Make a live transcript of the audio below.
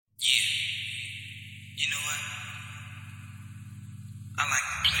what? I like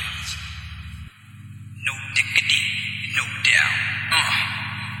to play this. No diggity, no doubt.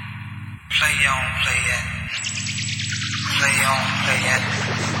 Play on, play that. Play on, play that.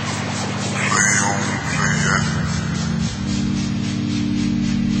 Play on, play that.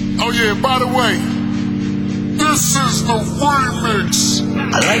 Oh yeah, by the way, this is the remix.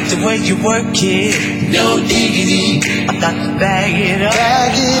 I like the way you work it, no diggity. I got to bag it up.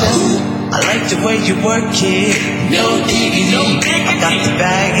 Bag it up. I like the way you work it, no diggity. I got to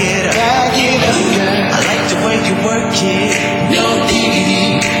bag it up. Bag it up. I like the way you work it, no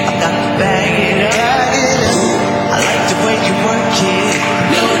diggity. I got to bag it up. Bag it up. I like the way you work it,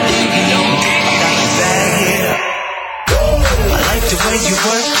 no diggity. I got to bag it up. I like the way you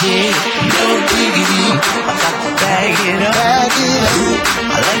work it, no diggity. I got to bag it up. Bag it up.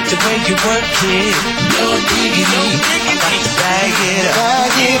 I like the way you work it, no diggity. I got to bag it up.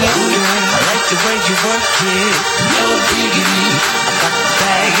 Bag it up. I like the way you work it, no diggity. I got to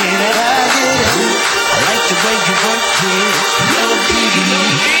bag it up. Bag it up. I like the way you work it, no diggity.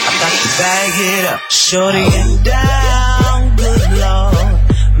 I got to bag it up. Shorty and down, good lord.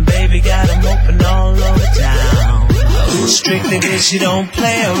 Baby got 'em open all over town. Strictly bitch, you don't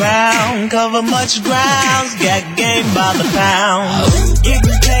play around. Cover much grounds, got game by the pound.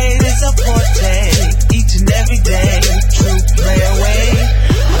 Getting paid is a forte, each and every day. True play away,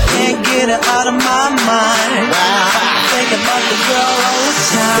 I can't get her out of my mind. Think about the girl all the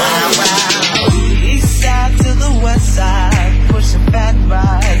time. East side to the west side, pushing fat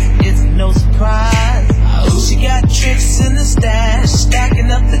rides, it's no surprise. She got tricks in the stash,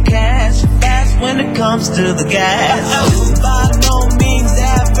 stacking up the cash, fast when it comes to the gas. By no means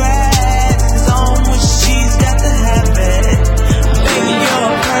average, it's on when she's got to have it. Baby, you're a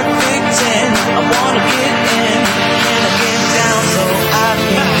perfect 10, I wanna get in, and I get down so I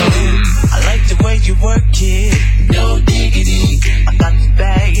can. I like the way you work it, no diggity. I got to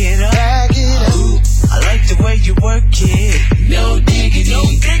bag it up. Bag it up. I like the way you work it, no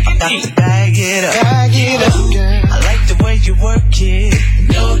diggity. I got to bag it up. Bag it up. I like the way you work it,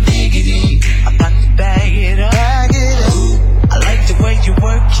 no diggity. I got to bag it up. Bag it up. I like the way you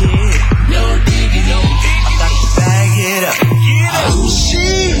work it, no diggity. I got to bag it up.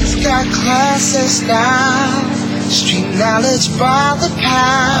 She's got class and style, street knowledge by the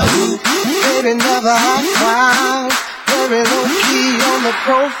pound. Baby never hot wild, very low key on the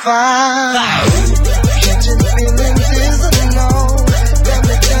profile. Catching feelings is a no. Let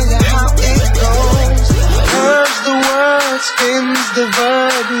me tell you how it goes. Curves the word, spins the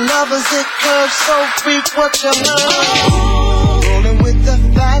verb. Lovers it curves so freak what you love. Rolling with the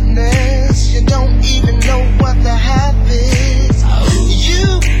fatness, you don't even know what the half is. You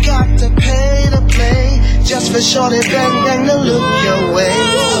got to pay to play, just for shorty bang bang to look your way.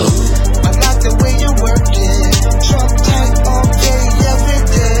 I like the way you work it, trump tight all day, every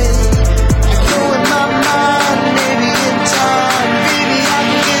day. You go in my mind, maybe in time, baby I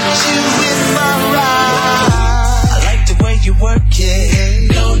can get you in my ride. I like the way you work it,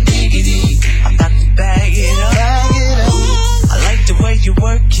 no diggity. I got to bag it up. Bag it up. I like the way you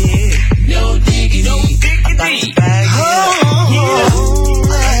work it, no diggity. I got to bag it up. I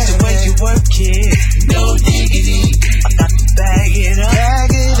like the way you work it, no diggity. I got to bag it up.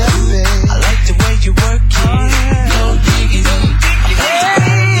 Bag it up, baby. I like the way you work it, no diggity. I got to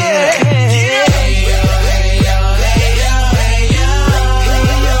bag it up. Hey yo, hey yo, hey yo, hey yo, hey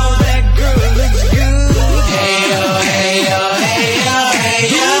yo, that girl looks good. Hey yo, hey yo, hey yo, hey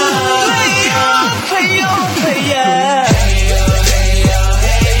yo, hey yo, hey yo, hey yo.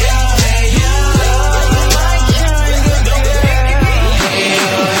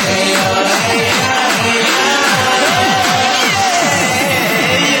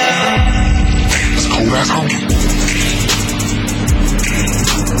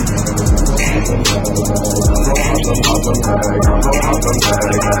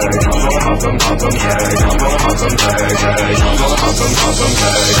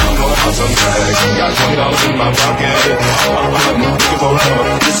 Got $20 in my pocket. Looking for a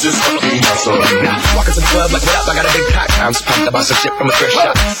cover. This is fucking awesome. Walking to the club like, what up? I got a big cock. I'm just pumped about some shit from a thrift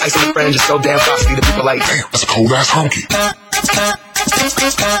shop. Ice on the friend just so damn frosty. The people like, damn, that's a cold ass honky.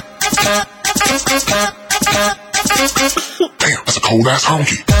 Damn, that's a cold ass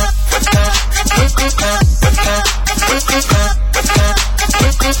honky. Damn,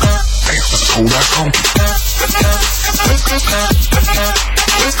 that's a cold ass honky.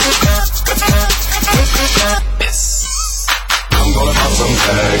 I'm gonna pop some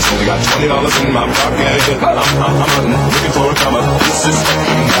tags. Only got $20 in my pocket. I'm looking for a come up. This is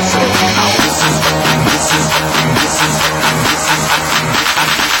fucking awesome. This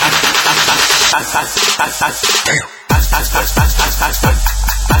is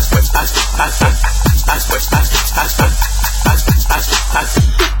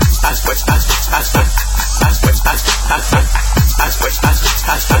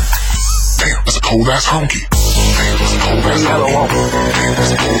Damn, that's a cold ass honky. Damn,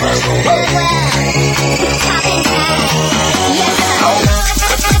 that's a cold ass honky. Damn, that's a cold ass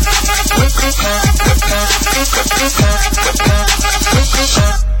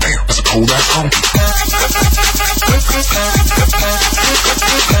honky. Damn, that's a cold ass honky.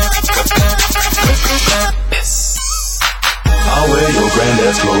 I'll wear your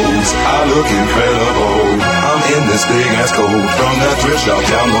granddad's clothes, I look incredible. I'm in this big ass coat from that thrift shop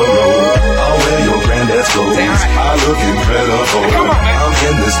down the road. I'll wear your granddad's clothes, I look incredible. I'm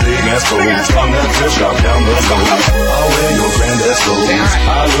in this big ass coat from that thrift shop down the road. I'll wear your granddad's clothes,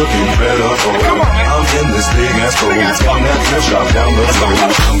 I look incredible. I'm in this big ass coat from that thrift shop down the road.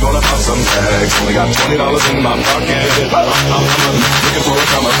 I'm gonna pop some tags, only got $20 in my pocket. I'm looking for a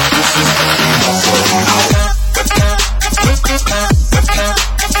come up. This is awesome.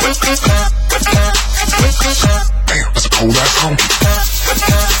 Damn, that's a cold ass honky.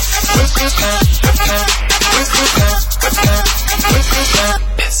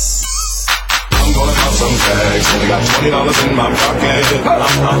 I'm gonna pop some tags, only got $20 in my pocket.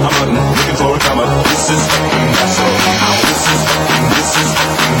 I'm looking for a come up. This is awesome.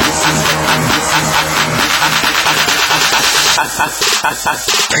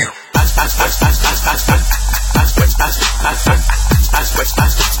 Damn.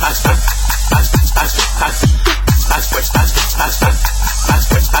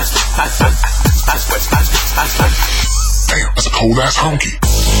 Damn, that's a cold ass honky.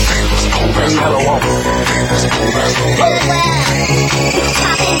 Damn, that's a cold ass honky. Damn, that's a cold ass honky.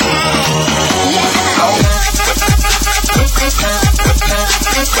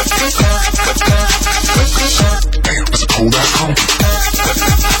 Damn, that's a cold ass honky.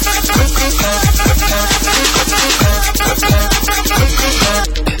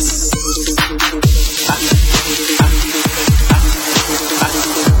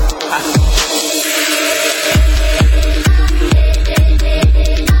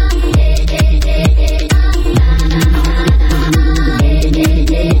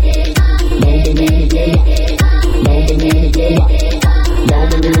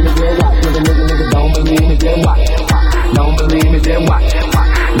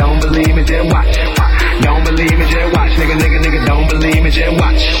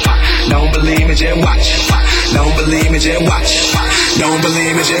 Don't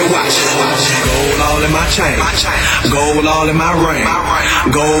believe me, just watch. Gold all in my chain, gold all in my ring,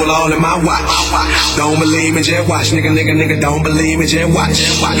 gold all in my watch. Don't believe me, just watch. Nigga, don't believe me, just watch.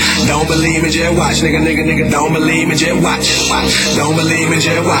 Don't believe me, just watch. Nigga, don't believe me, just watch. Don't believe me,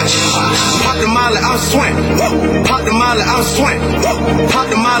 just watch. Pop the molly, I'm swing. Pop the molly, I'm swing. Pop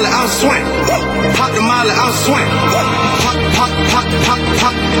the molly, I'm swing. Pop the molly, I'm swing. Pop, pop, pop, pop, pop,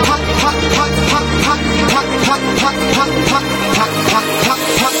 pop, pop, pop, pop, pop, pop, pop, pop, pop, pop, pop, pop,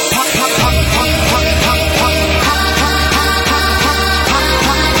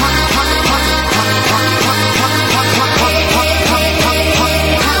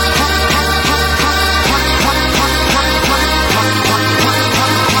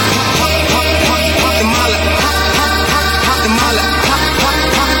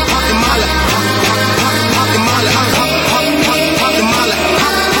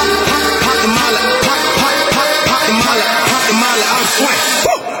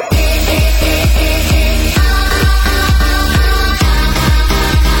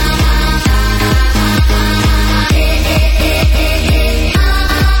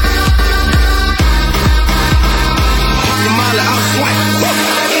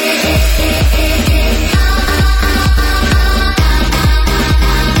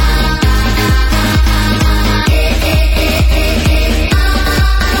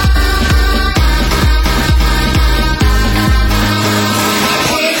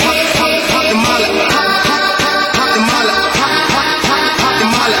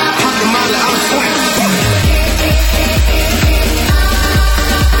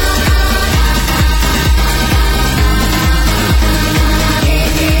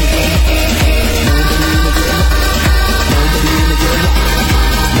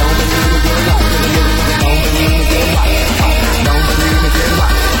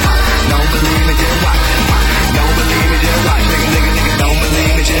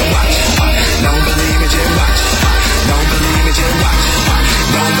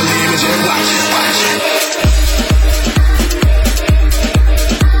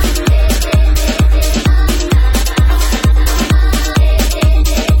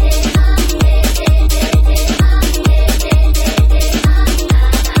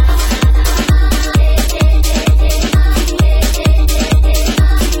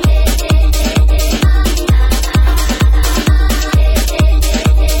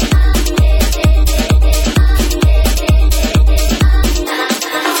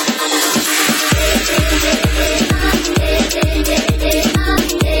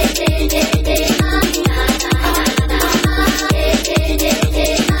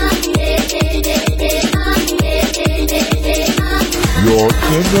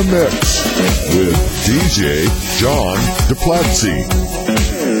 in the mix with DJ John DiPlatzi.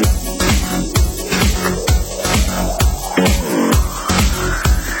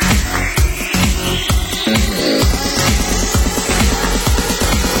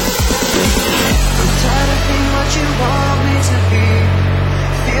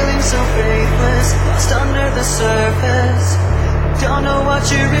 So faithless, lost under the surface. Don't know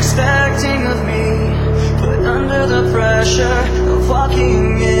what you're expecting of me, but under the pressure of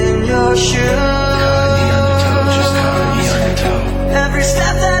walking in your shoes, every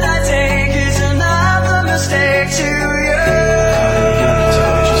step that I take is another mistake to you,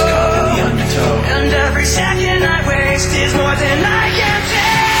 and every second I waste is more than I can take.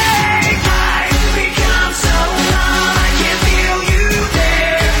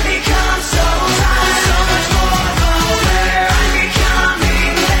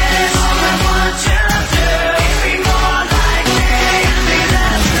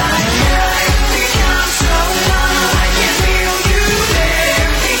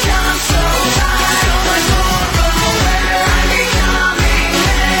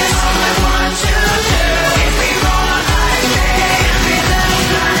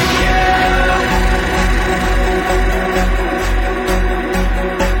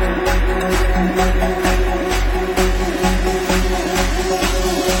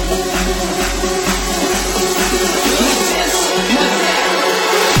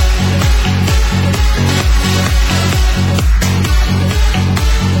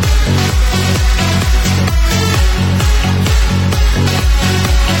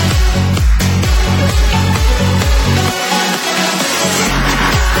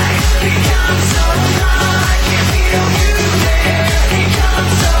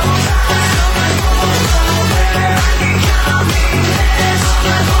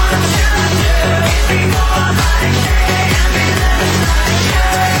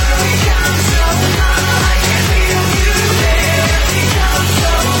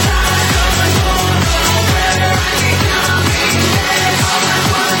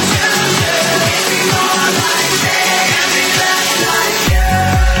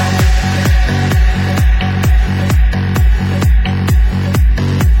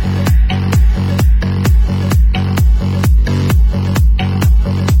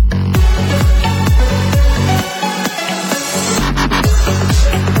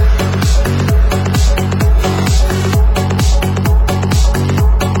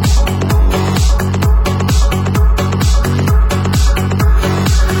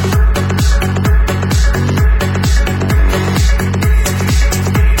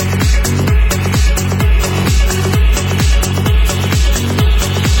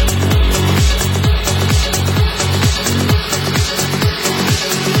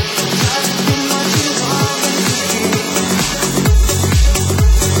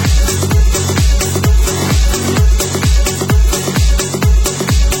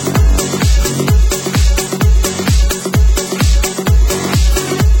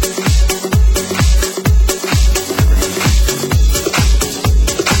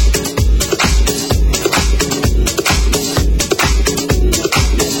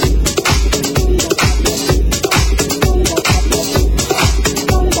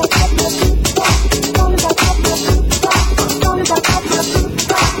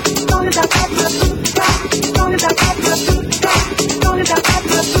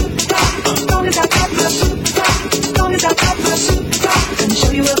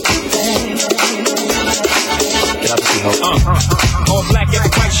 All black at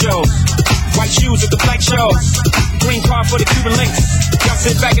the white shows, white shoes at the black shows, green car for the Cuban links. Y'all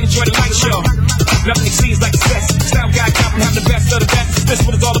sit back and enjoy the light show. Nothing exceeds like success. Style guy come and have the best of the best. This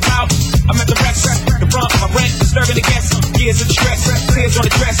what it's all about. I'm at the rest, the front, my rent, disturbing the guests. Years of distress, tears on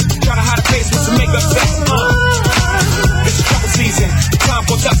the dress. Try to hide a face with some makeup sets. It's a trouble season. Time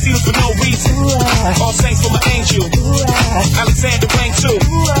for tuxedos for no reason. All saints for my angel. Alexander Wang too.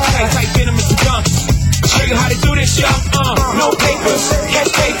 Tight venom and some dunks. Show you how to do this, y'all. No papers, catch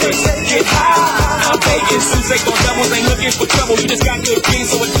papers, get high. I'm baking. Some say on devils ain't looking for trouble. You just got good genes,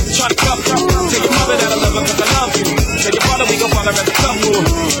 so it's just try to cover. Tell your mother that I love her 'cause I love you. Tell your brother we gon' follow as a couple.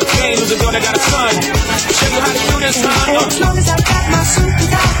 You ain't lose a daughter, got a son. Show you how to do this, huh? As long as I got my suit and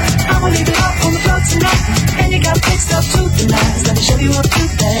tie, I'ma leave it up on the floor tonight. And you got fixed up to the nines. Let me show you a few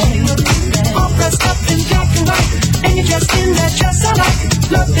things. All dressed up in black and white, and you're dressed in that dress I like.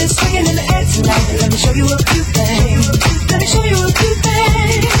 Love is swinging in the air tonight. Let me show you a few things. Let me show you a few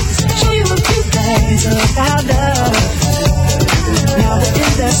things. Show you a few things about love. Now we're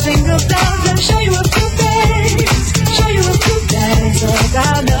in the single love. Let me show you a few things. Show you a few things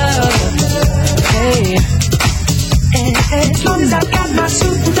about love. Hey, as long as I got my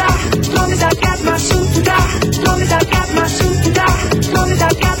suit and tie, long as I got my suit and tie, long as I got my suit and tie, long as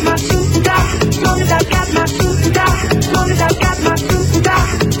I got my suit and tie, long as I got my suit and tie, long as I got my suit and tie,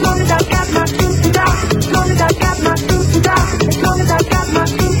 long as I got my suit and tie, long as I got my suit and tie, long as I got my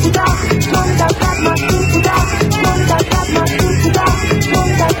suit and tie, long as I got my suit and tie, long as I got my suit and tie, long as I got my suit and tie, long as I got my suit and tie, long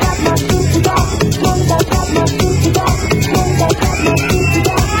as I got my suit and tie, long as I got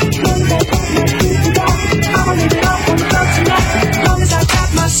my suit and tie, I'ma leave it all on the floor tonight. Long as I got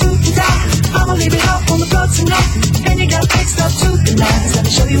my suit and tie, I'ma leave it all on the floor tonight. And you got fixed up to the nines. Let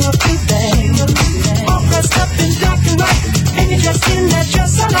me show you a few things. All dressed up in black and white, and you're dressed in that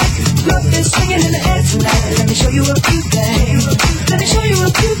dress I like. Love is swinging in the air tonight. Let me show you a few things. Let me show you a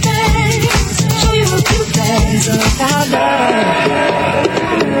few things. Show you a few things about love.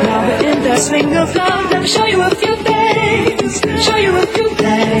 Now we're in the swing of love. Let me show you a few things. Show you a few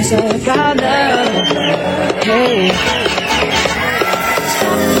things about love. Hey.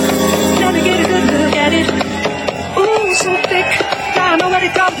 Let me get a good look at it. Ooh, so thick. Now nobody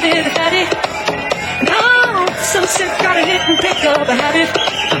taught me to have it. No, so sick, gotta hit and pick up a habit.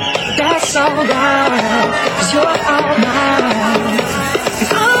 That's alright, 'cause you're all mine.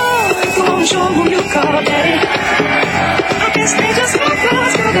 Oh, go on, show who you call daddy. I guess they just want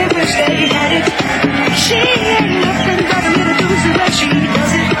clothes, girl, they wish they had it. She ain't nothing but a little doozy when she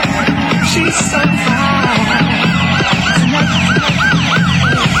does it. She's so fine.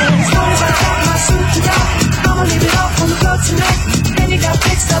 As long as I got my suit and tie, I'ma leave it all on the floor tonight. And you got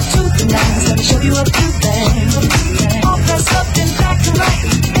fixed up to the nines. Let me show you a few things. All dressed up in black and white,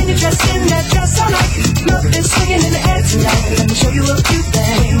 and you're dressed in that dress I like. Love is swinging in the air tonight. Let me show you a few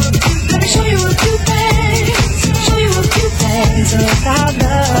things. Let me show you a few things. Show you a few things about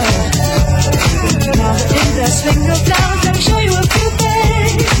love. Now we're in the swing of love. Let me show you a few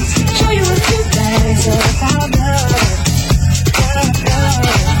things. Show you a few things about love.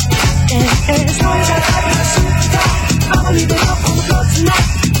 As long as I got my suit and tie, I'ma leave it up on the floor tonight.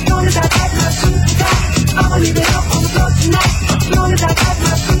 As long as I got my suit and tie, I'ma leave it up on the floor tonight. As long as I got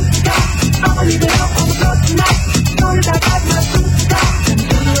my suit and tie, I'ma leave it up on the floor tonight. As long as I got my suit and tie,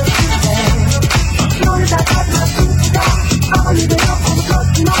 as long as I got my suit and tie, I'ma leave it up on the floor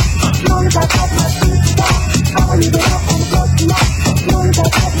tonight. As long as I got my suit and tie, I'ma leave it up on the floor tonight. As long as I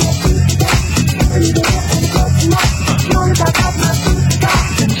got my suit and tie, I'ma leave it up on the floor tonight. As long as I got my suit and tie.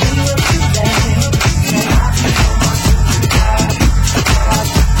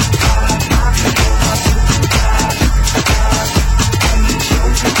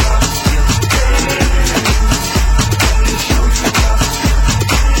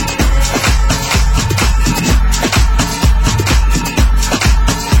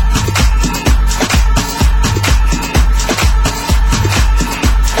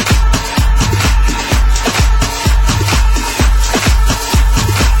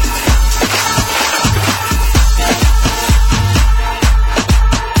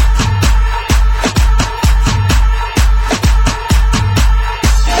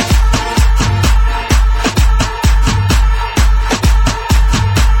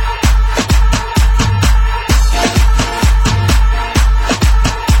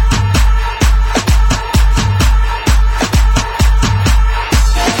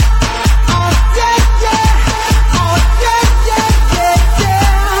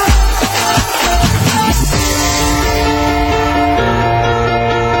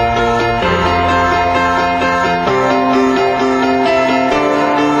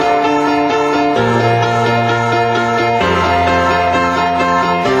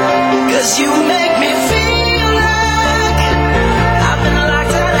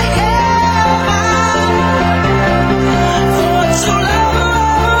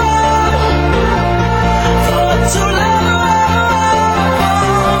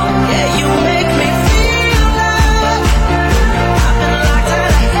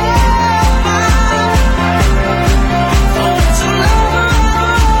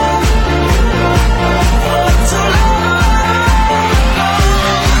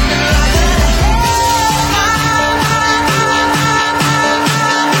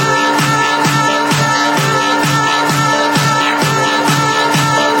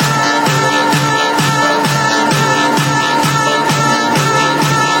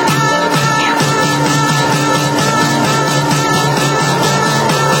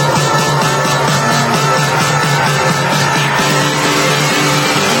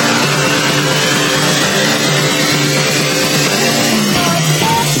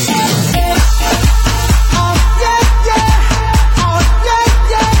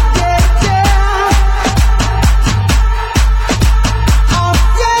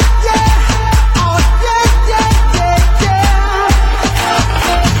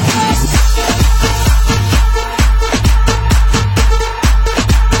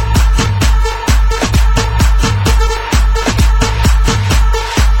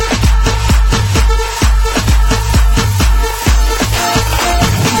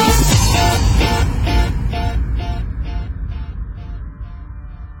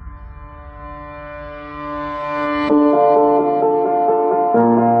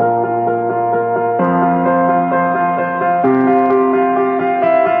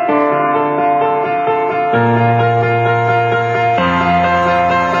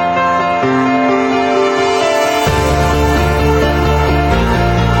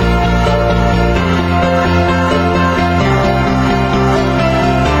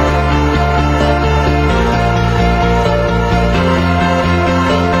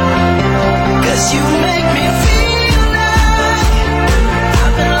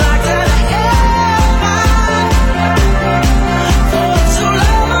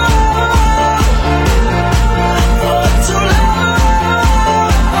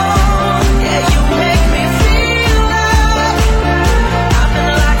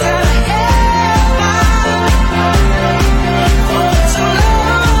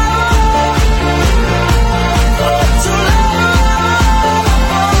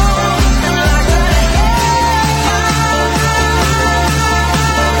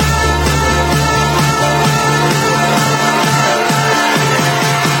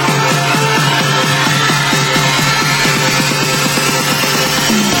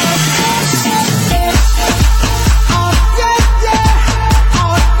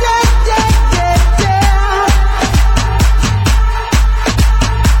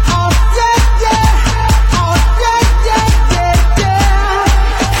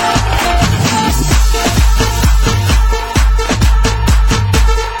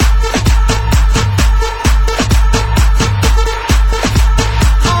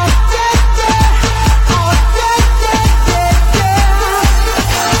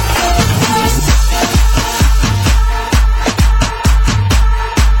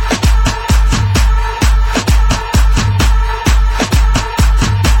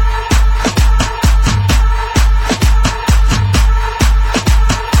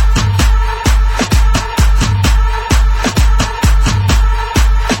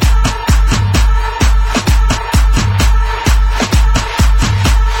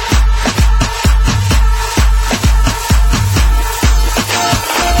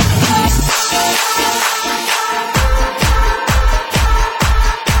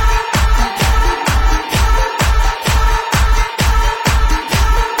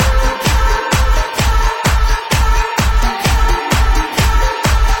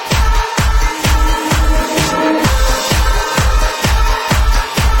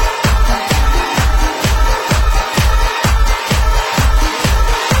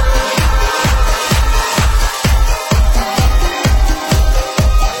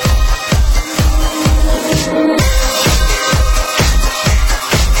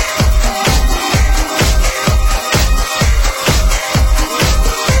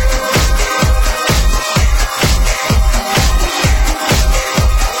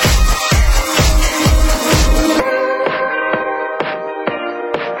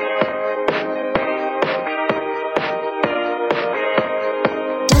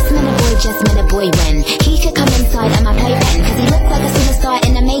 just met a boy when he could come inside of my playpen, cause he looks like a superstar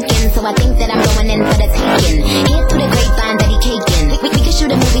in the making. So I think that I'm going in for the taking. Hear through the grapevine that he caking. We could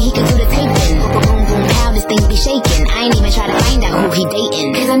shoot a movie, he could do the taping. Boom, boom, pow, this thing be shaking. I ain't even try to find out who he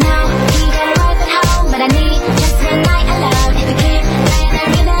dating, cause I know he got a wife at home, but I need just one night alone. If he can't play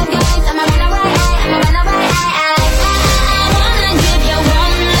and get up games, I'ma run away, I'ma run away. I wanna give you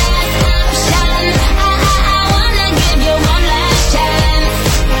one last option. I wanna give you one last chance.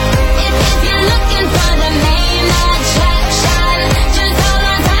 If you're looking for the main attraction, just hold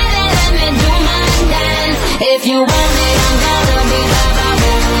on tight and let me do my dance. If you want it, I'm gonna be ba-ba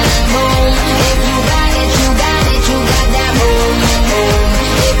boom, boom. If you got it, you got it, you got that boom, boom.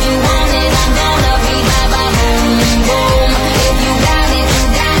 If you want it, I'm gonna be ba-ba boom, boom. If you got it, you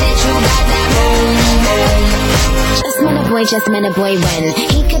got it, you got that boom, boom. Just met a boy when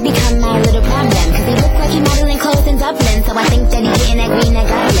he could become my little problem, cause he look like he modeling clothes in Dublin. So I think that he getting that green, that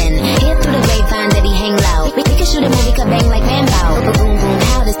goblin. Hear through the grapevine that he hang low. We could shoot a movie, could bang like Rambo. Boom, boom,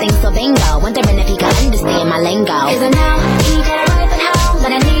 how this thing so bingo. Wondering if he could understand my lingo, cause I know he got a wife at home,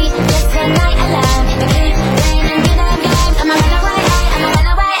 but I need just one night alone. If he can't rain and get up games, I'ma run away, I'ma run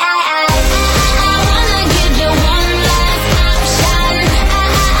away. I wanna give you one last option.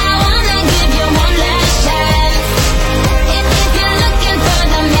 I wanna give you one last chance. If you're looking for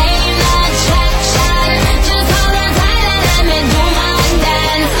the main attraction, just hold on tight and let me do my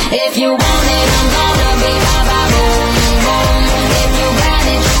dance. If you want it, I'm gonna be ba-ba boom, boom. If you got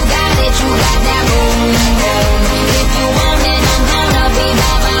it, you got it, you got that boom, boom. If you want it, I'm gonna be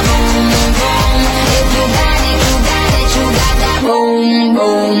ba-ba boom, boom. If you got it, you got it, you got that boom,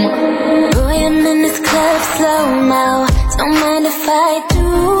 boom. Boy, I'm in this club slow-mo, don't mind if I do.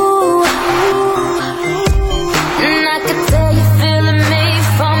 And I could tell you feeling me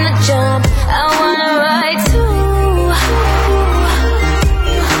from the jump. I wanna ride too.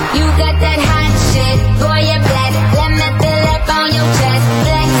 You got that hot shit, boy, you're blessed. Let me feel up on your chest.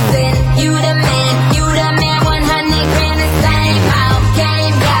 Flexin', you the man, 100 grand the same out.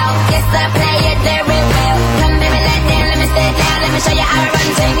 Game out, guess I play it very well. Come baby, let down, let me stay down. Let me show you how I run,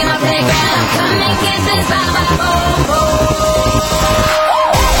 take in my playground. Come and get this ba-ba boom, boom.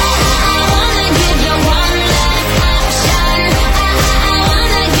 I wanna give you one last option. I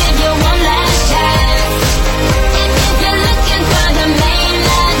wanna give you one last chance. If you're looking for the main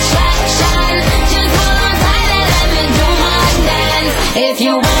attraction, just hold on tight and let me do my dance. If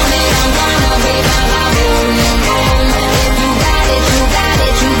you want it, I'm gonna be ba-ba boom, boom. If you got it, you got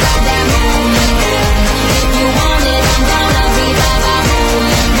it, you got that boom, boom. If you want it, I'm gonna be ba-ba boom,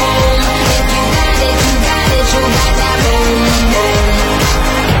 boom. If you got it, you got it, you got that boom, boom.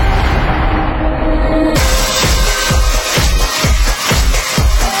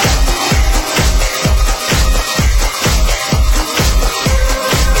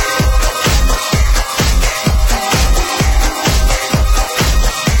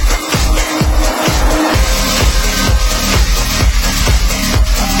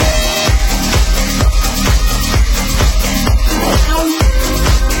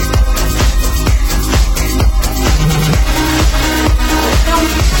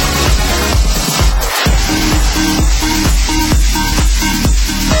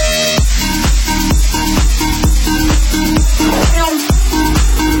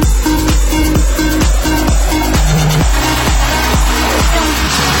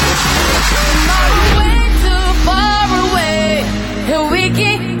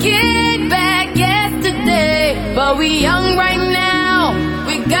 But we young right now,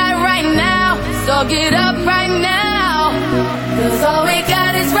 we got right now, so get up right now, cause all we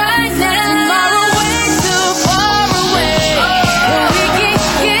got is right now. Tomorrow way too far away, and we can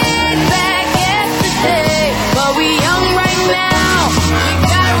get back yesterday. But we young right now, we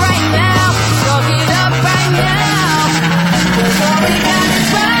got right now, so get up right now, cause all we got is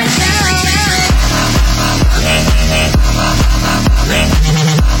right now.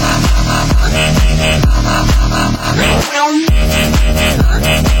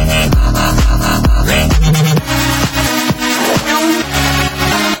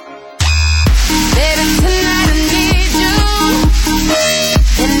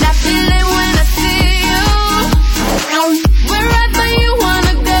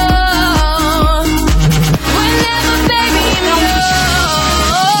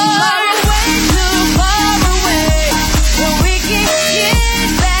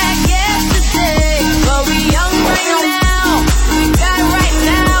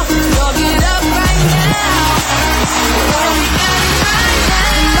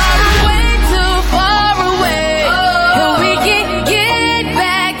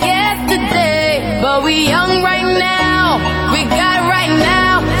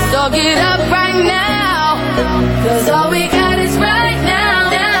 get up right now, 'cause all we got is right now.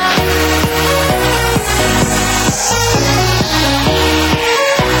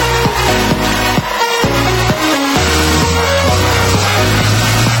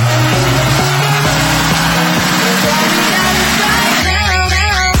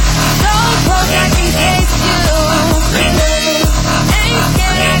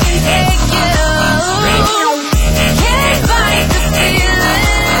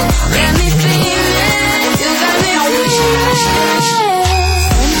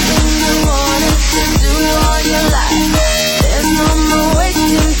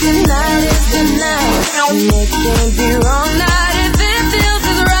 It can't be wrong, not if it feels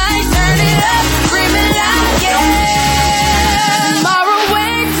is right. Turn it up, scream it out, yeah. Tomorrow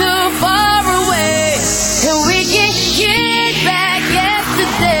way too far away, and we can get back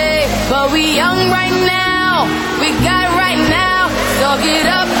yesterday. But we young right now, we got right now, so get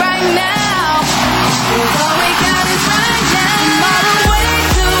up right now, 'cause all we got is right now. Tomorrow way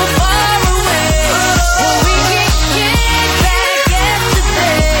too far away, and we can get back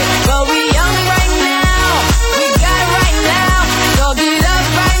yesterday. But we young right now, we got right now, so get up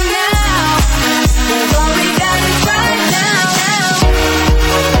right now, 'cause all we got is right now.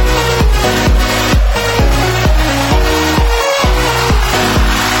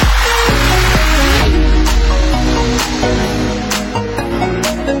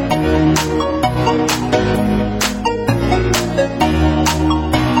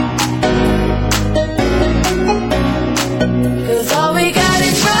 Cause all we got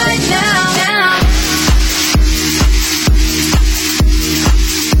is right now, now.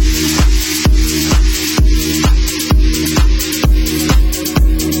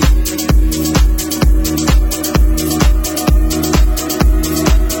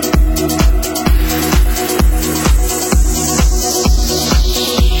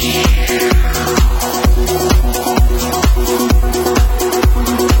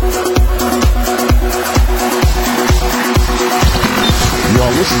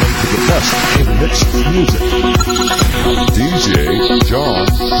 You're listening to the best in mixed music. DJ John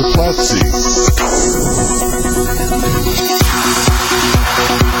DiPlatzi.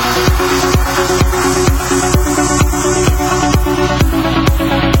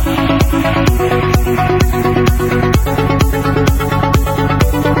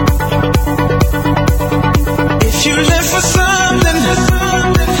 If you live for something,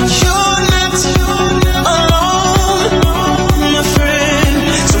 you're not alone, my friend.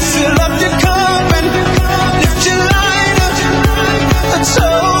 So fill up your cup and lift your light up, a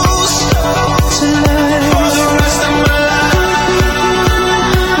toast to life for the rest of my life.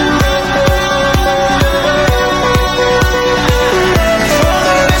 For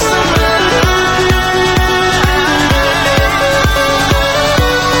the rest of my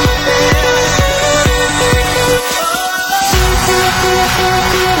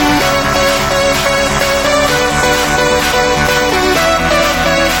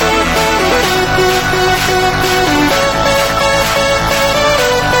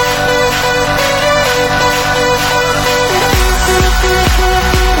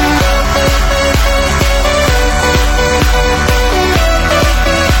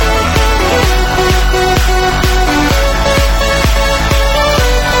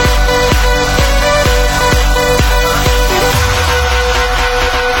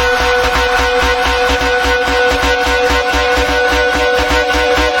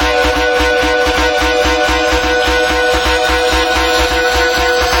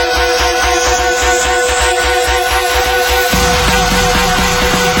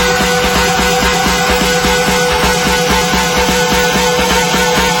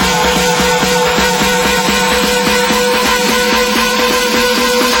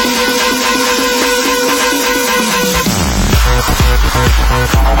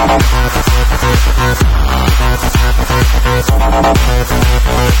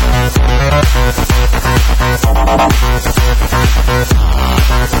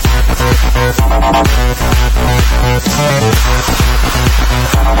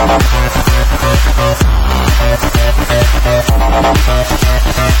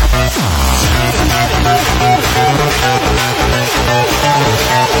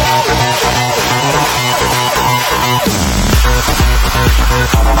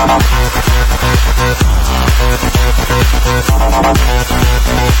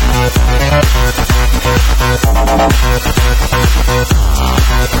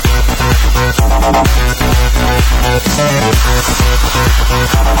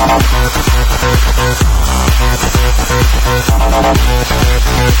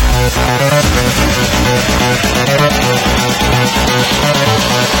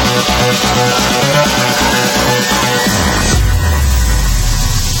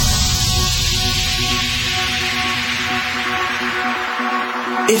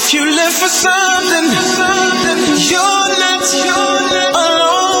If you live for something, you're not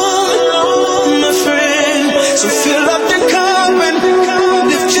alone, my friend. So fill up the cup and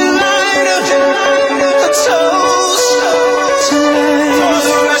lift your light up, a toast to life for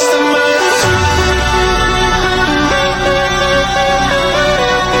the rest of my life.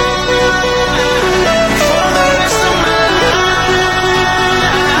 For the rest of my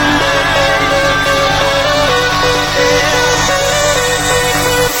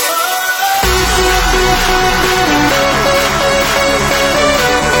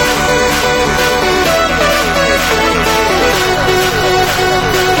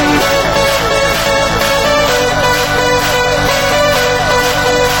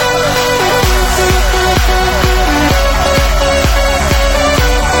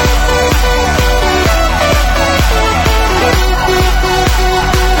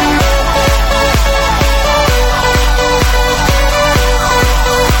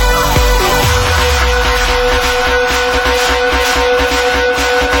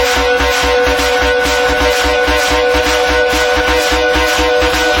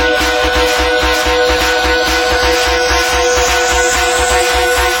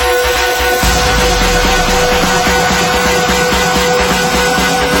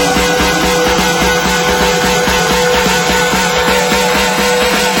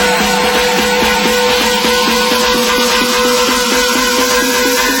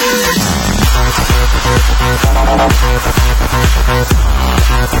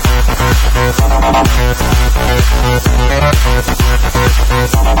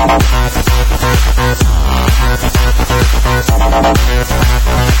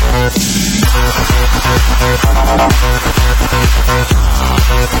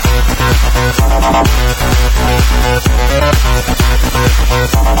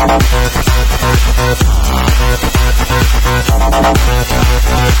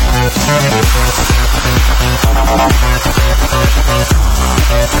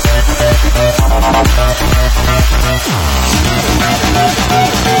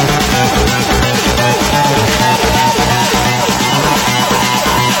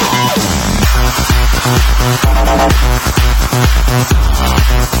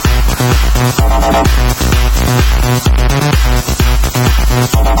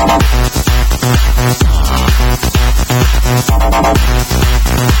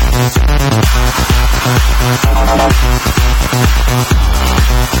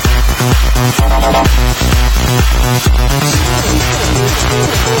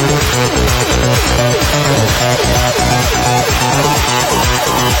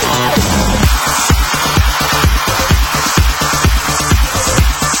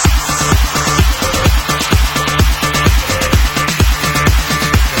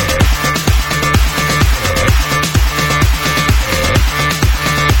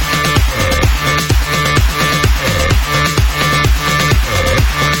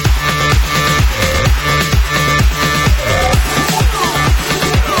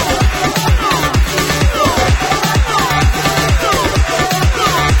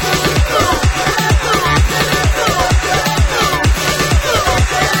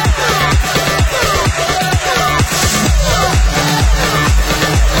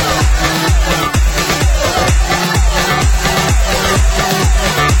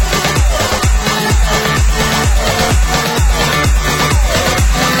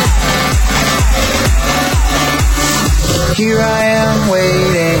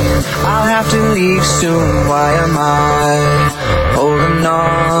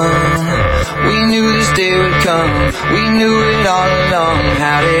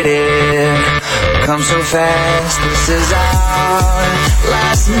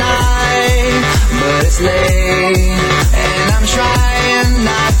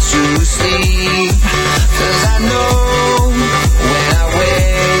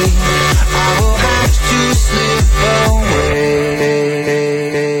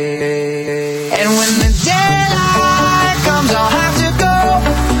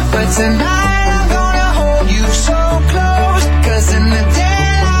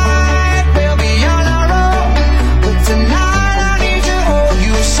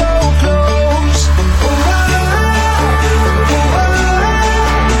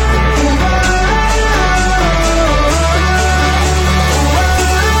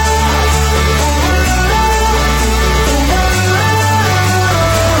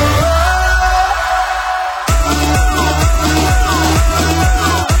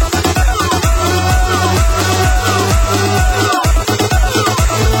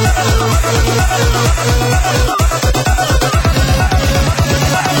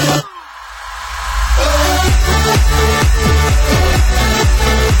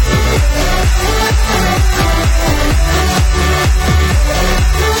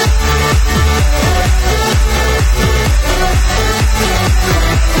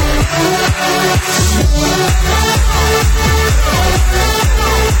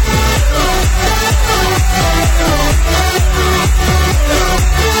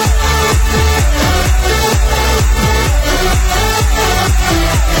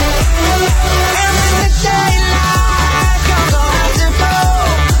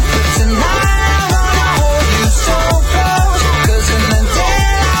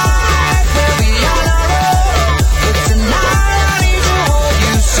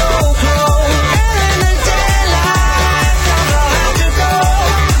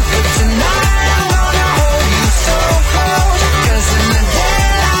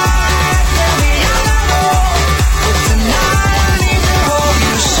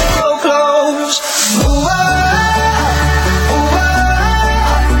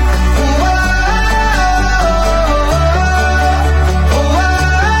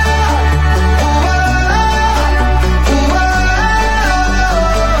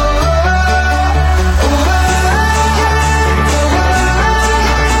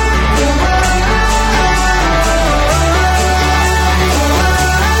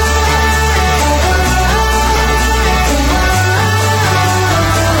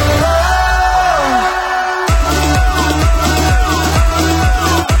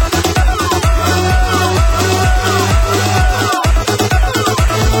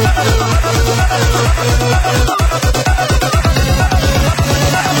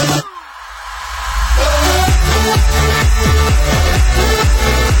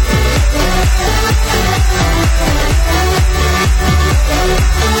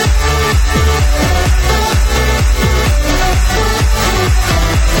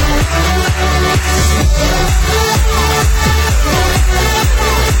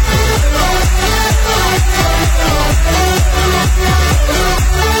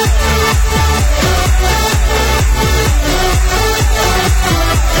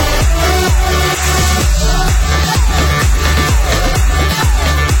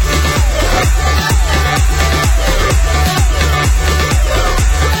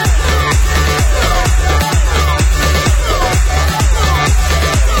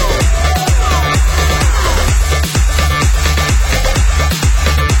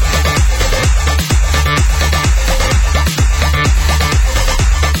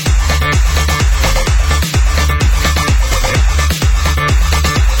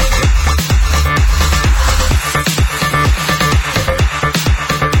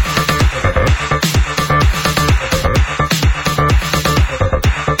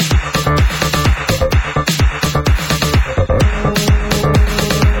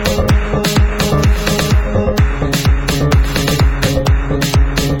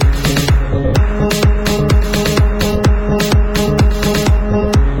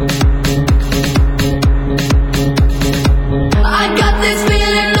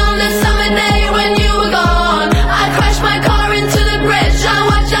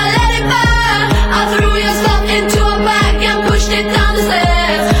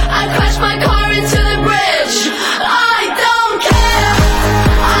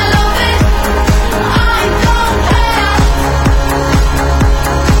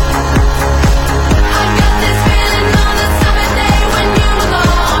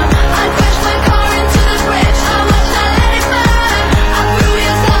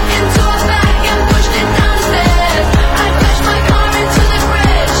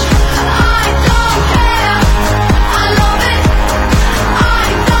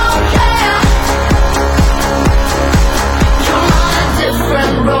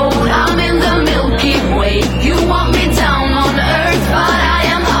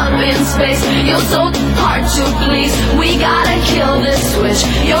space. You're so hard to please. We gotta kill this switch.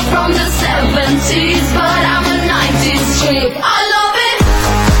 You're from the 70s, but I'm a 90s chick. I love it.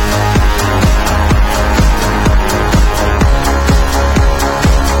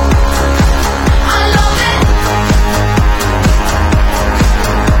 I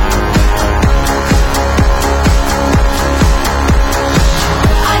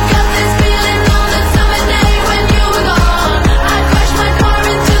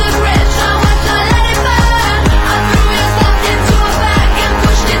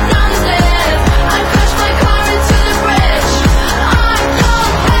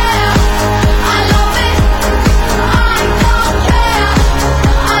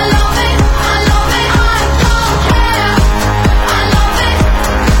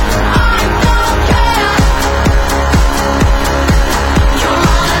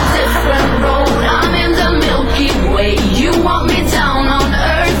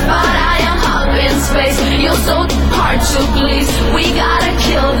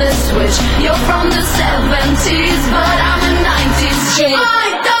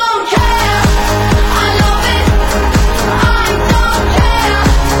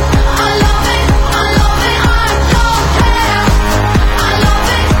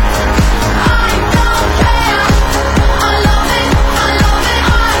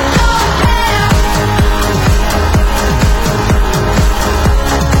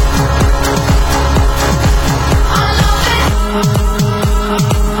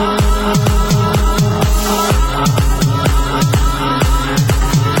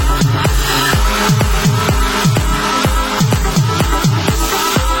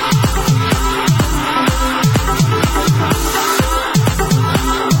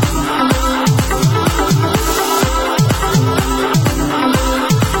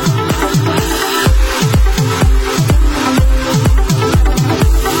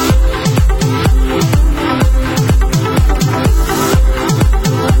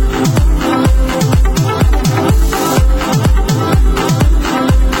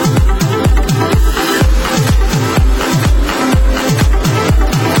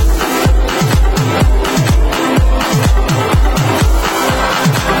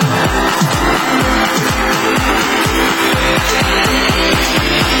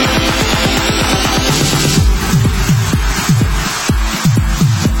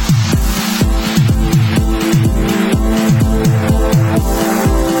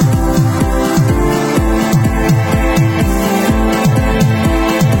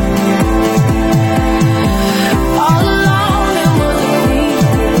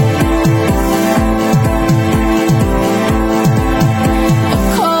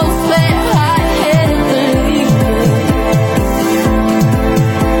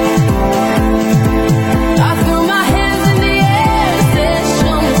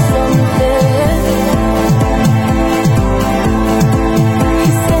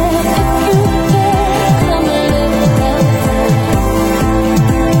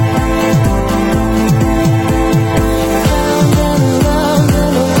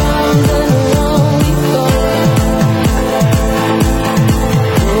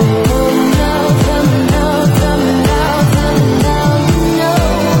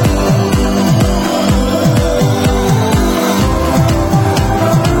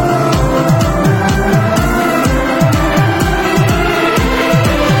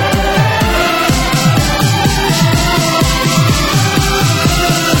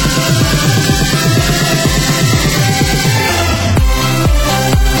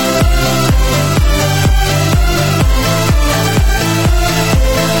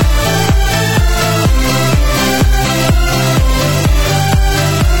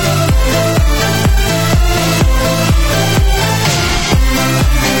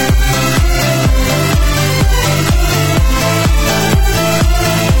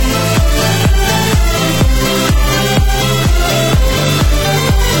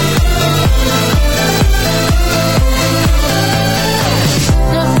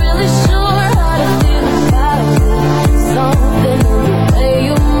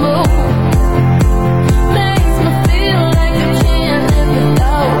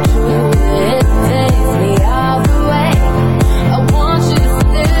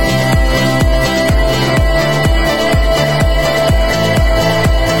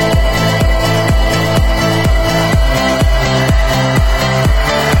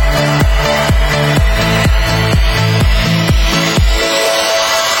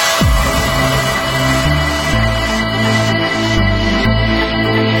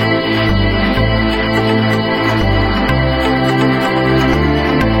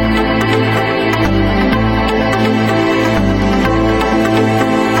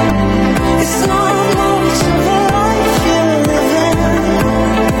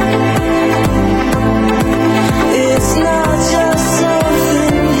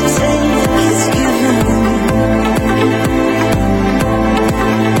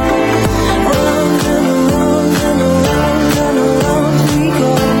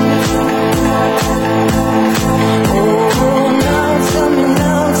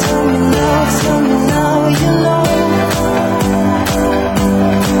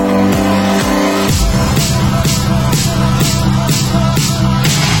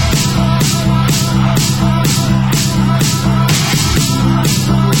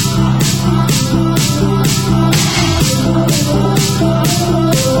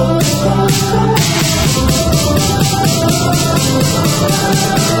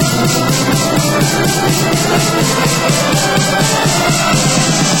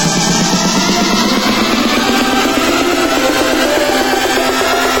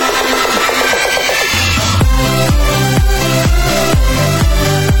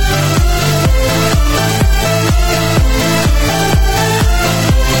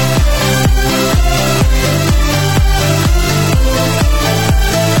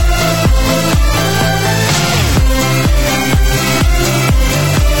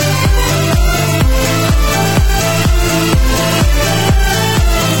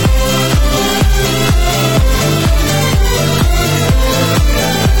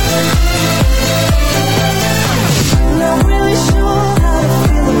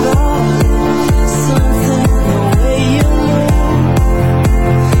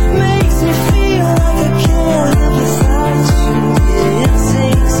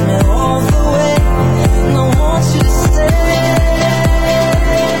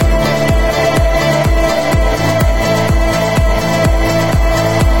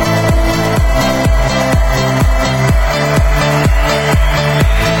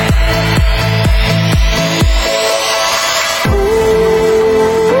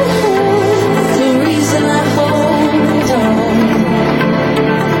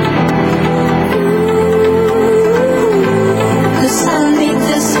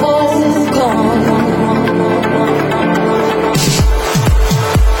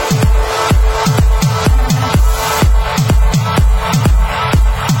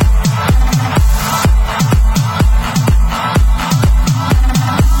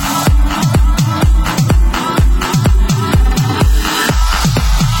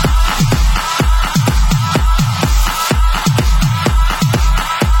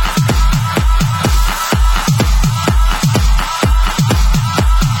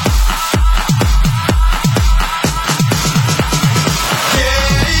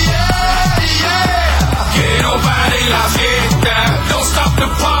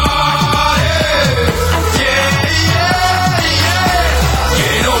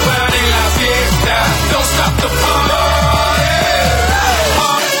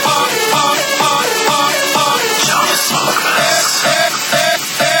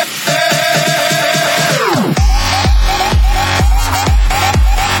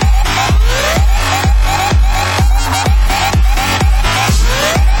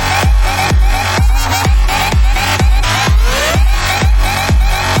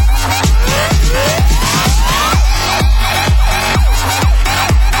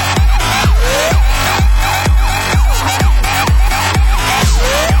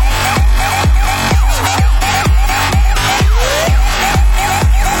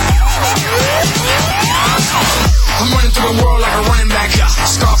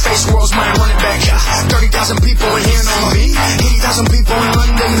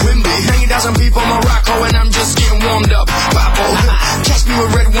some people Morocco, and I'm just getting warmed up. Papo, catch me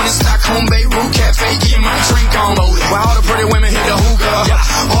with red one in Stockholm, Beirut Cafe, getting my drink on. While all the pretty women hit the hookah,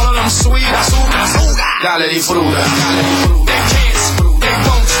 all of them sweet, dale di fruta. They can't, they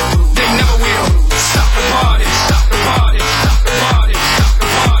won't, they never will. Stop the party, stop the party, stop the party, stop the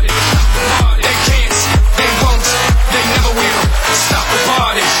party, stop the party. They can't, they won't, they never will. Stop the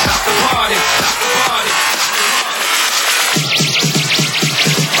party, stop the party, stop the party.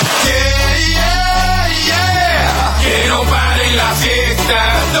 Yeah, yeah, yeah. Que no pare la fiesta,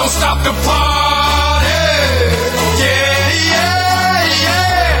 don't stop the party. Yeah, yeah, yeah.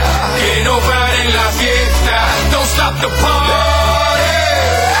 Que no pare la fiesta, don't stop the party.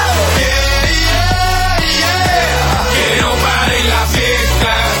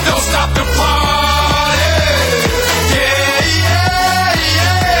 Don't stop the party. Yeah, yeah,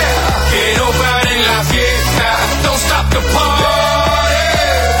 yeah. Que no pare la fiesta. Don't stop the party.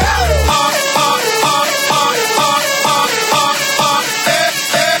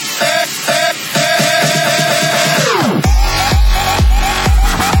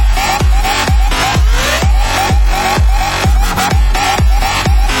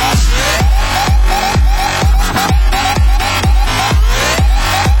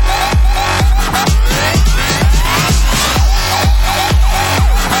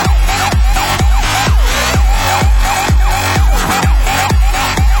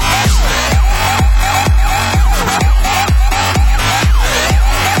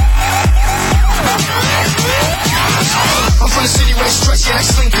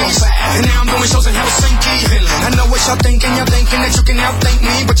 Y'all thinking that you can outthink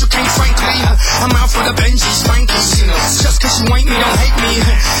me, but you can't, frankly. I'm out for the Benjis, Frankies. Just cause you ain't me, don't hate me.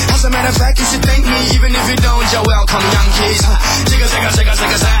 As a matter of fact, you should thank me, even if you don't. You're welcome, young kids. Jigga, jigga, jigga,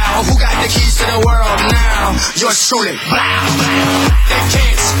 jigga, zow. Who got the keys to the world now? Yours truly. They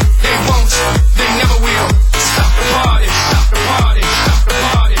can't, they won't, they never will. Stop the party, stop the party, stop the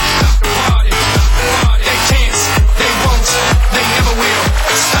party, stop the party, stop the party. They can't, they won't, they never will.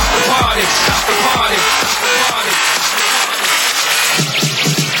 Stop the party, stop the party, stop the party.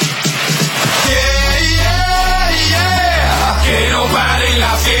 Que no pare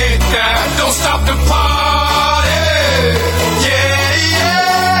la fiesta, don't stop the party. Yeah,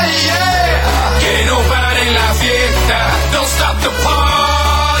 yeah, yeah. Que no pare la fiesta, don't stop the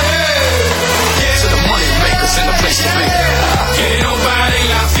party. Yeah, to the money makers in the place to be. Que no pare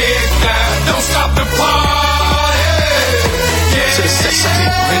la fiesta, don't stop the party. Yeah, to the sexy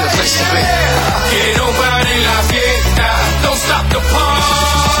people in the place to be. Que no pare la fiesta, don't stop the party.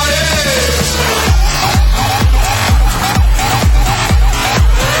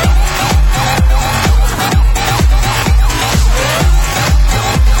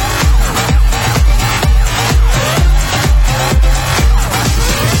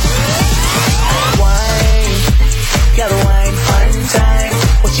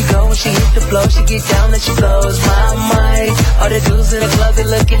 She hit the floor, she get down and she blows my mind. All the dudes in the club, they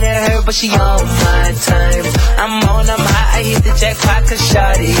looking at her, but she on my time. I'm hot, I hit the jackpot, cause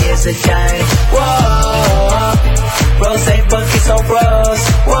shawty is a dime. Whoa, rose buckets on rose.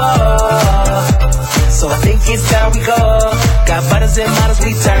 Whoa, so I think it's time we go. Got bottles and models,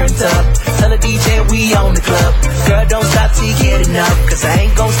 we turned up. Tell the DJ we on the club. Girl, don't stop till you get enough, cause I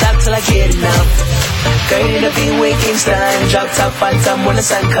ain't gon' stop till I get enough. Girl, you the be with Kingston, drop top on time when the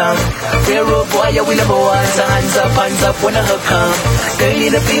sun come. Real road boy, yeah, we number one. So hands up when the hook come. Girl, you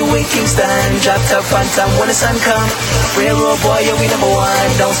the be with Kingston, drop top on time when the sun come. Real road boy, yeah, we number one.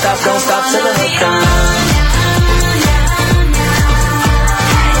 Don't stop till the hook come.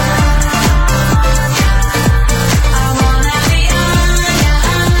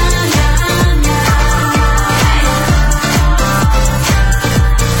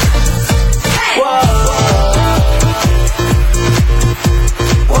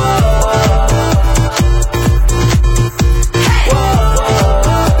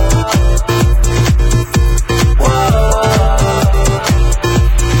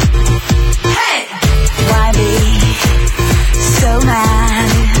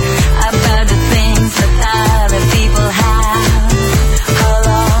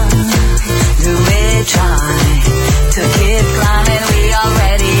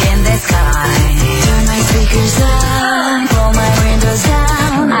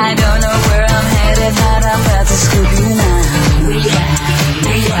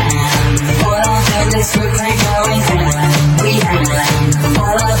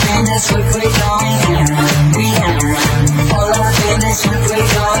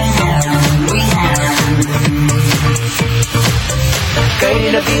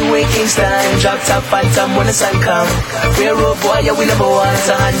 freeway, Kingston. Drop top, phantom when the sun come. Railroad boy, yeah, we number one.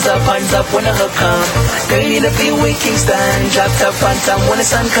 So hands up when the hook come. Girl, you need a freeway, Kingston. Drop top, phantom when the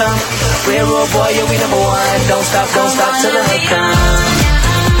sun come. Railroad boy, yeah, we number one. Don't stop till the hook come.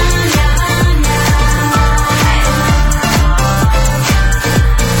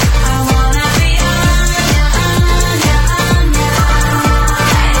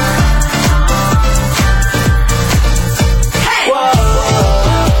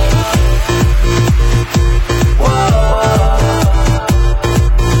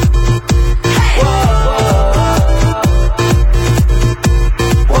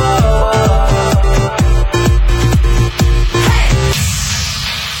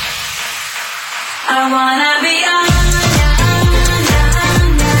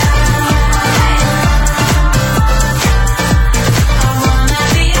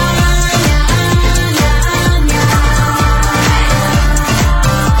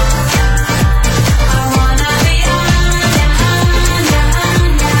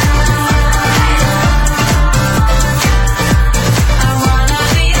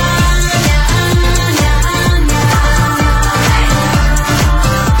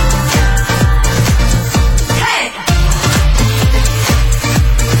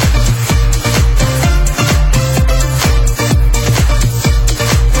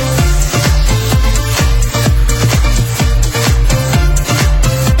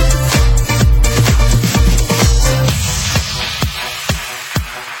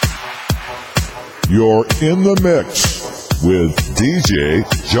 You're in the mix with DJ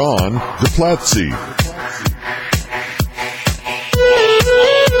John DiPlatzi.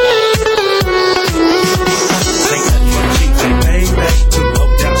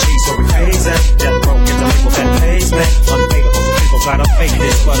 Try to fake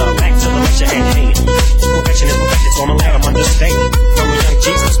this, but back to the lecture at hand. Perfection is perfected, so I'ma let them understand. From a young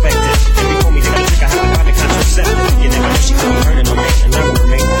G's perspective, and before me, they gotta think I have a private contraceptive. You never know she could be burning a man, and I will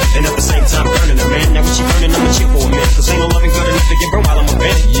remain. And at the same time, burning a man. Now when she burning, I'm a chick for a minute. Cause ain't no loving good enough to get burned while I'm a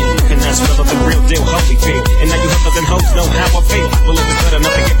bed. Yeah, and that's real the real deal, how we feel. And now you hookers and hoes know how I feel. Well, if it's good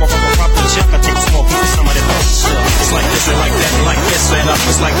enough to get more from a proper check, I take a small piece of somebody else. It's like this and like that, like this, and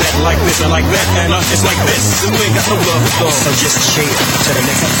it's like that, like this, and like that, and it's like this. And we ain't got no love for dogs. So just chill to the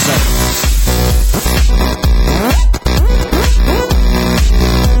next episode.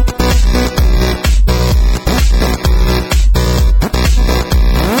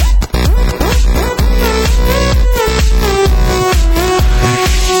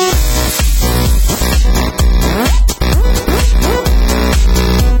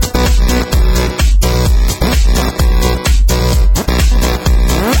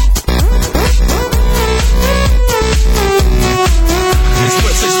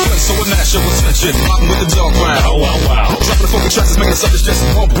 Mopping with the dog grind. Oh, wow, wow. Dropping the funky tracks is making the subjects just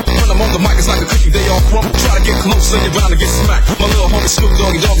humble. When I'm on the mic, it's like a cookie, they all crumble. Try to get close, and you're bound to get smacked. My little homie Snoop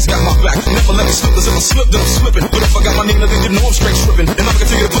Doggy's got my back. Never let me slip, cause if I slip, then I'm slipping. But if I got my Nina, then you know I'm straight tripping. And I'm gonna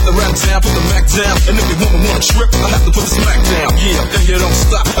continue to put the rap down, put the Mac down. And if you wanna trip, I have to put the smack down. Yeah, and you don't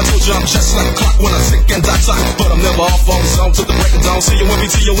stop. I told you I'm just like a clock when I tick and die time. But I'm never off on the zone till the break of dawn. See you when we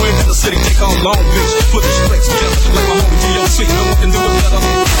to your win in the city, take on Long Beach. Put these straight together, like my homie D.O.C. No one can do it better.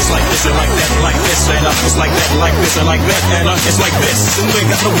 It's like this and like that, like this, and it's like that, like this, and like that, and it's like this. And we ain't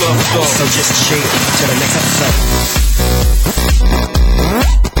got no love for dogs. So just chill till the next episode.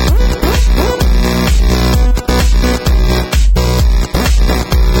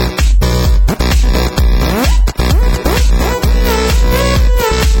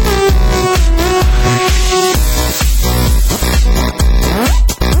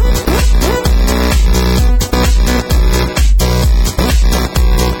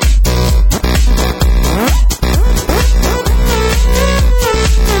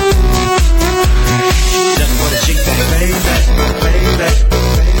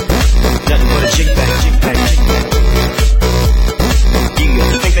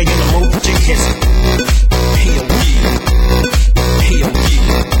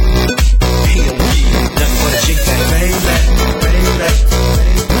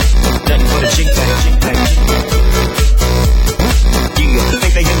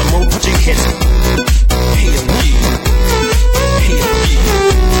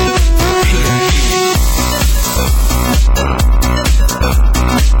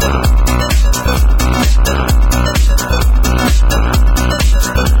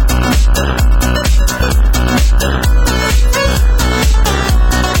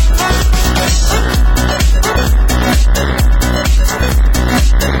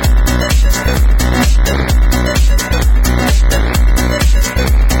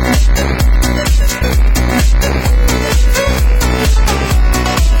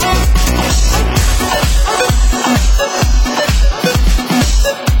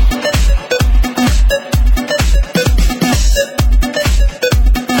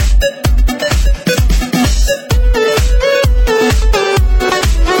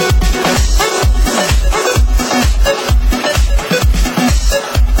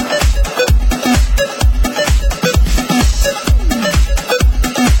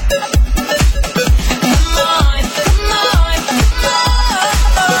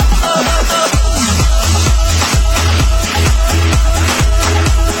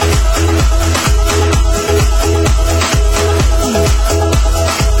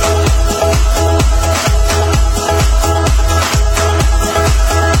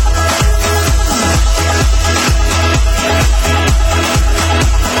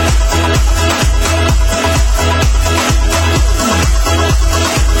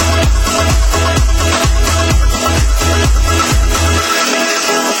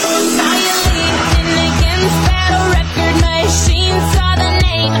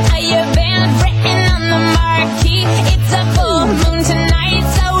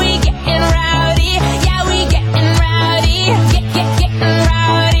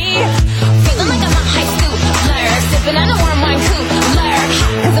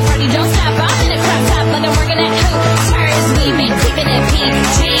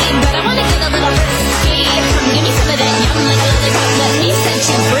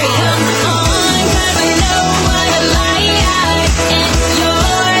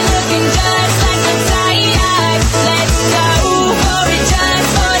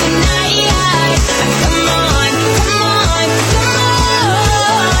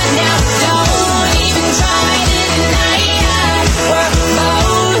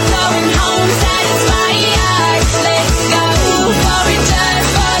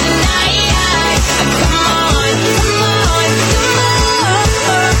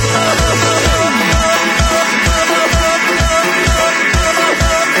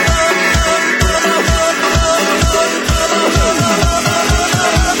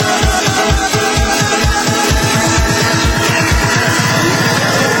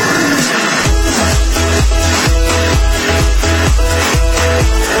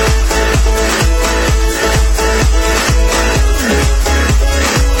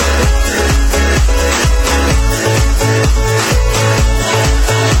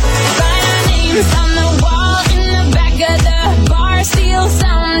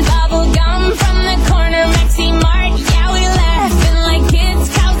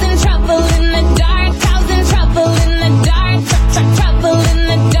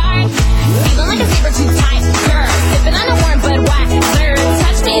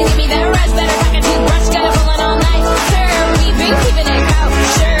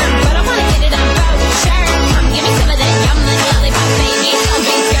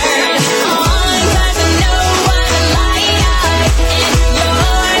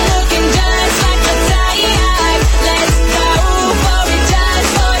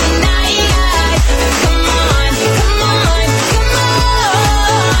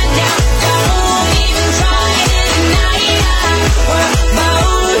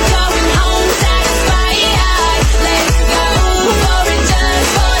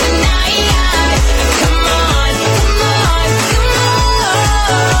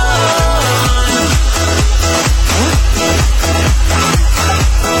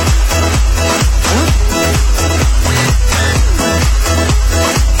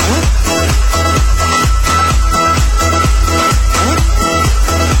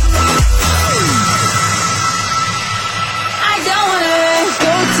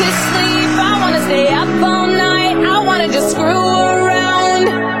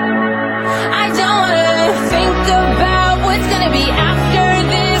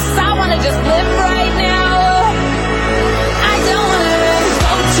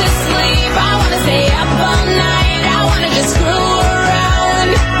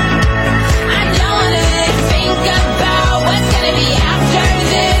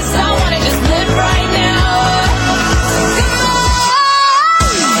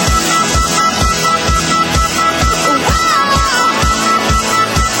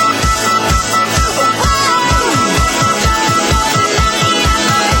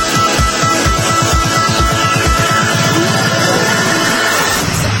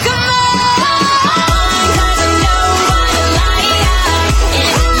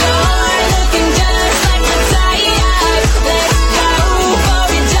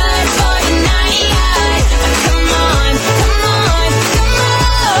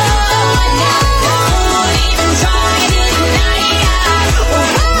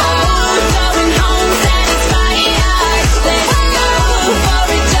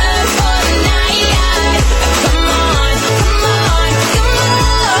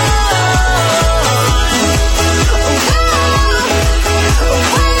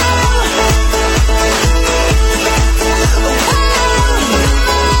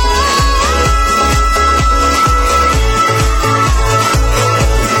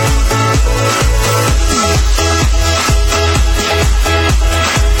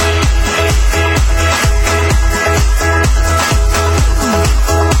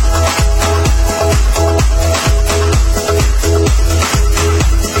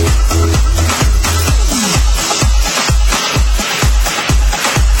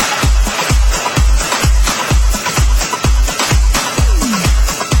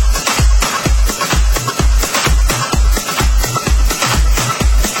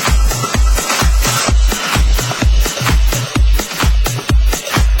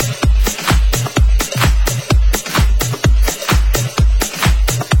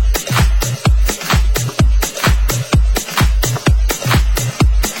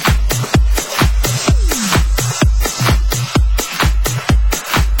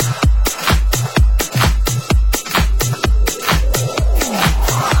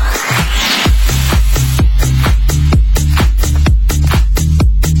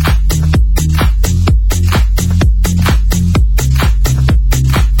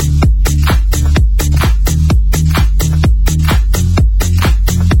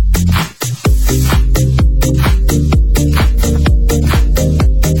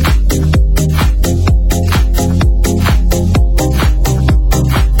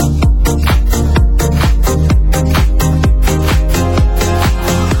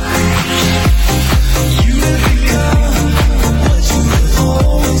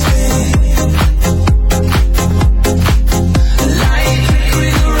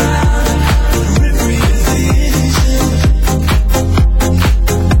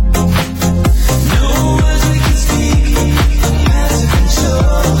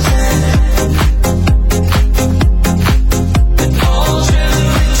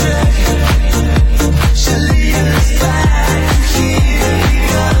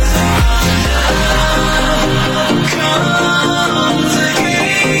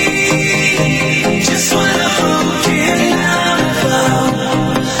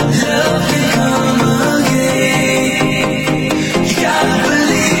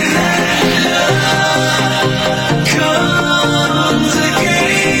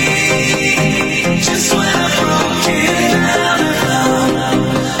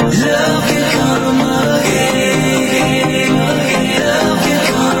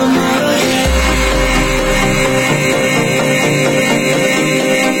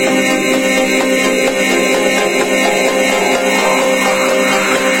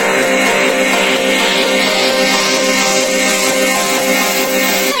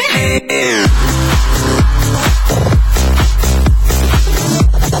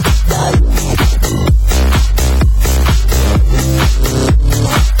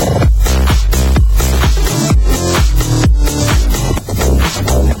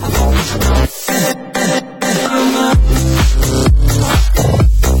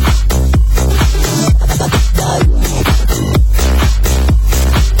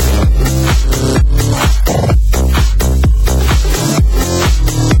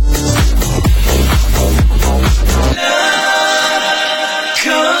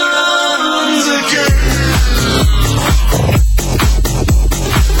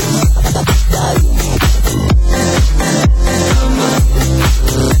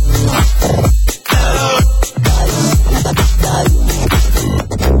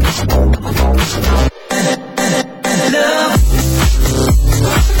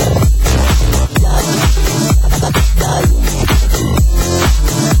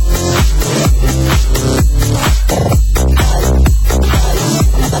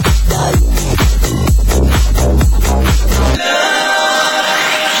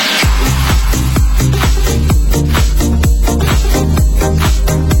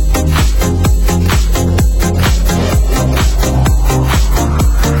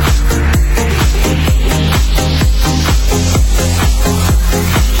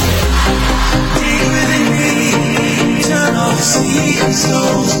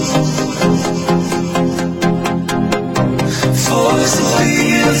 go.